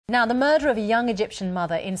Now, the murder of a young Egyptian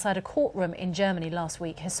mother inside a courtroom in Germany last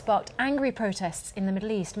week has sparked angry protests in the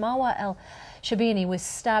Middle East. Marwa el-Sherbini was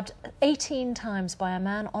stabbed 18 times by a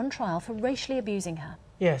man on trial for racially abusing her.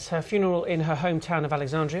 Yes, her funeral in her hometown of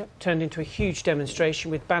Alexandria turned into a huge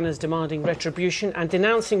demonstration with banners demanding retribution and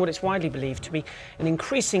denouncing what is widely believed to be an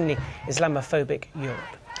increasingly Islamophobic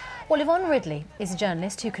Europe. Well, Yvonne Ridley is a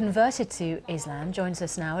journalist who converted to Islam, joins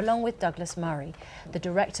us now, along with Douglas Murray, the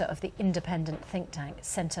director of the independent think tank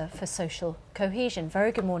Centre for Social Cohesion.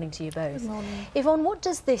 Very good morning to you both. Good morning. Yvonne, what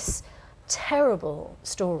does this terrible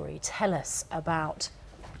story tell us about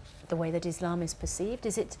the way that Islam is perceived?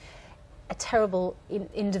 Is it a terrible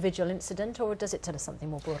individual incident, or does it tell us something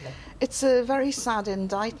more broadly? It's a very sad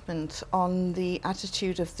indictment on the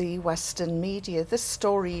attitude of the Western media. This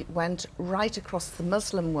story went right across the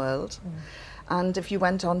Muslim world, and if you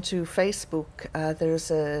went onto Facebook,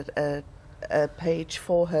 there's a page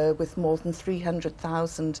for her with more than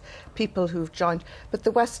 300,000 people who've joined, but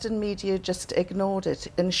the Western media just ignored it,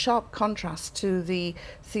 in sharp contrast to the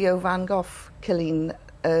Theo van Gogh killing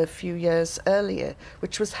a few years earlier,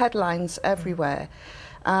 which was headlines everywhere.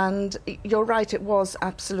 And you're right, it was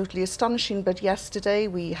absolutely astonishing. But yesterday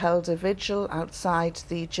we held a vigil outside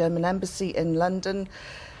the German embassy in London.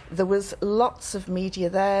 There was lots of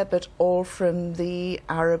media there, but all from the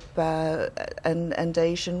Arab and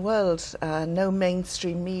Asian world. No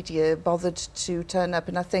mainstream media bothered to turn up,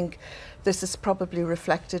 and I think this is probably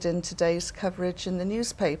reflected in today's coverage in the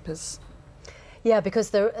newspapers. Yeah, because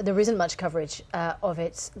there isn't much coverage of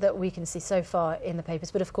it that we can see so far in the papers.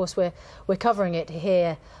 But of course, we're covering it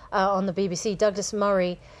here on the BBC. Douglas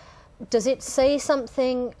Murray, does it say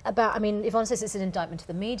something about? I mean, Yvonne says it's an indictment to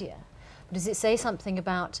the media, but does it say something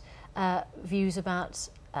about views about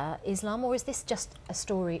Islam, or is this just a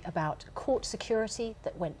story about court security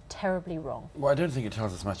that went terribly wrong? Well, I don't think it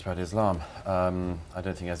tells us much about Islam. I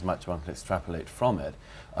don't think there's much one can extrapolate from it.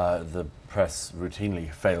 The press routinely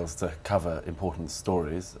fails to cover important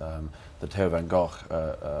stories. The Theo van Gogh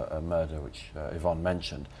murder, which Yvonne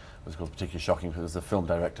mentioned, was of course particularly shocking because the film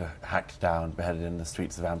director hacked down, beheaded in the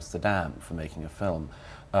streets of Amsterdam for making a film.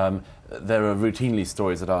 There are routinely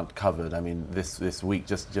stories that aren't covered. I mean, this week,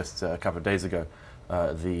 just a couple of days ago,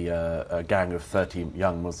 a gang of 30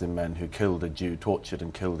 young Muslim men who killed a Jew, tortured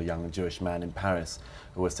and killed a young Jewish man in Paris,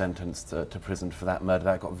 who were sentenced to prison for that murder.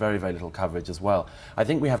 That got very, very little coverage as well. I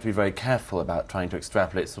think we have to be very careful about trying to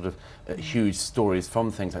extrapolate sort of huge stories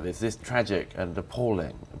from things like this. This tragic and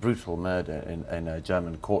appalling, brutal murder in a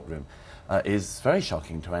German courtroom is very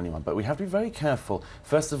shocking to anyone, but we have to be very careful,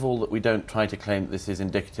 first of all, that we don't try to claim that this is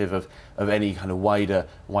indicative of any kind of wider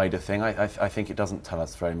thing. I think it doesn't tell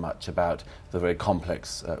us very much about the very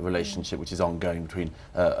complex relationship which is ongoing between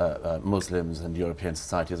Muslims and European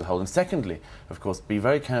society as a whole. And secondly, of course, be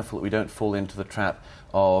very careful that we don't fall into the trap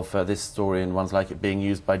of this story and ones like it being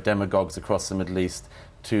used by demagogues across the Middle East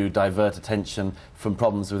to divert attention from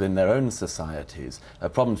problems within their own societies,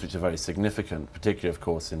 problems which are very significant, particularly, of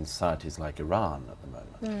course, in societies like Iran at the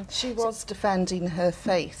moment. She was defending her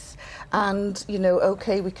faith, and, you know,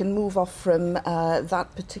 OK, we can move off from that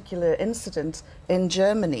particular incident in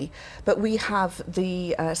Germany, but we have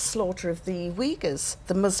the slaughter of the Uyghurs,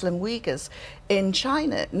 the Muslim Uyghurs, in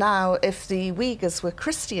China. Now, if the Uyghurs were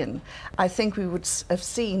Christian, I think we would have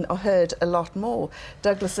seen or heard a lot more.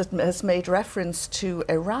 Douglas has made reference to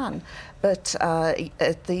Iran, but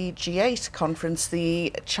at the G8 conference,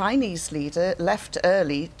 the Chinese leader left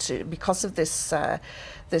early because of this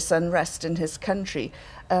unrest in his country.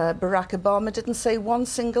 Barack Obama didn't say one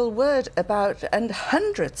single word about, and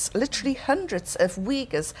hundreds, literally hundreds of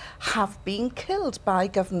Uyghurs have been killed by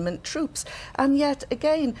government troops. And yet,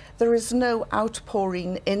 again, there is no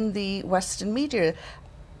outpouring in the Western media.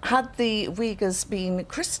 Had the Uyghurs been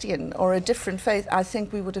Christian or a different faith, I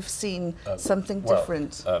think we would have seen something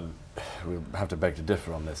different. We'll have to beg to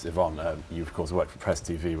differ on this. Yvonne, you of course work for Press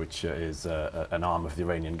TV, which is an arm of the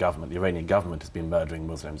Iranian government. The Iranian government has been murdering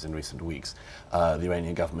Muslims in recent weeks. The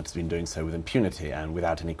Iranian government has been doing so with impunity and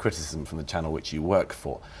without any criticism from the channel which you work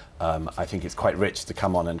for. I think it's quite rich to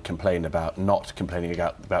come on and complain about not complaining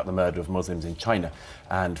about the murder of Muslims in China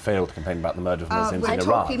and fail to complain about the murder of Muslims in Iran.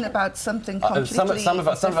 We're talking about something completely some of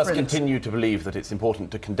us continue to believe that it's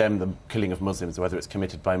important to condemn the killing of Muslims, whether it's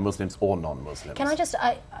committed by Muslims or non-Muslims. Can I just,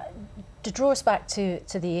 to draw us back to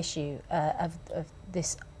the issue of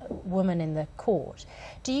this woman in the court,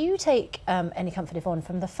 do you take any comfort, Yvonne,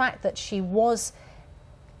 from the fact that she was,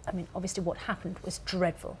 I mean, obviously what happened was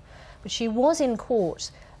dreadful, but she was in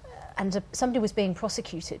court and somebody was being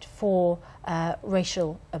prosecuted for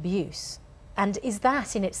racial abuse, And is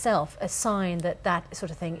that in itself a sign that that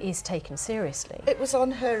sort of thing is taken seriously? It was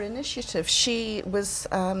on her initiative. She was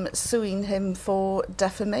suing him for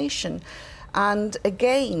defamation. And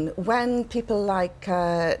again, when people like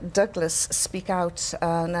Douglas speak out,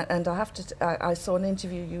 and I saw an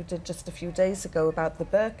interview you did just a few days ago about the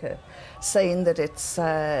burqa, saying that it's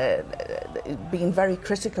being very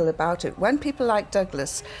critical about it. When people like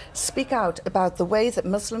Douglas speak out about the way that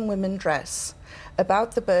Muslim women dress,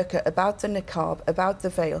 about the burqa, about the niqab, about the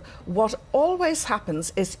veil, what always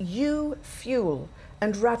happens is you fuel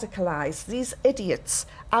and radicalise these idiots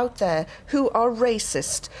out there who are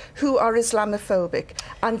racist, who are Islamophobic,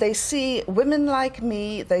 and they see women like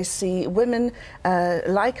me, they see women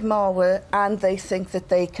like Marwa, and they think that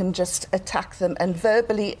they can just attack them and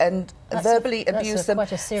verbally abuse them.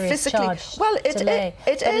 Quite a serious physically. Charge well, it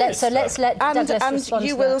is. So let's let Douglas respond and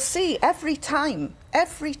you to that. will see every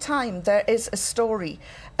time there is a story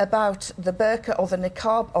about the burqa or the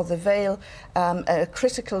niqab or the veil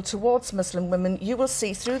critical towards Muslim women, you will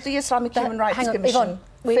see through the Islamic Human Rights Commission Yvonne,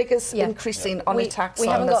 figures increasing on attacks we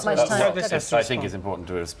on haven't got Muslims. much time. I think it's important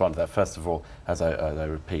to respond to that. First of all, as I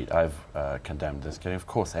repeat, I've condemned this. Of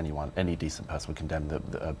course, any decent person would condemn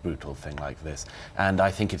a brutal thing like this. And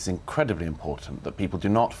I think it's incredibly important that people do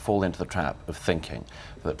not fall into the trap of thinking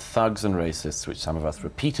that thugs and racists, which some of us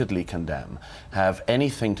repeatedly condemn, have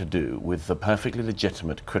anything to do with the perfectly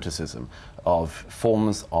legitimate criticism of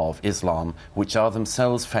forms of Islam which are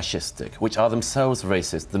themselves fascistic, which are themselves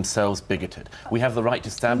racist, themselves bigoted. We have the right to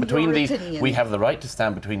stand between these. We have the right to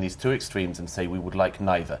stand between these two extremes and say we would like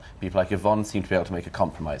neither. People like Yvonne seem to be able to make a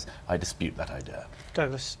compromise. I dispute that idea.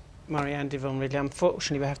 Douglas Murray and Yvonne Ridley.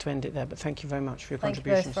 Unfortunately, we have to end it there, but thank you very much for your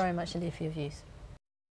contributions. Thank you both very much indeed for your views.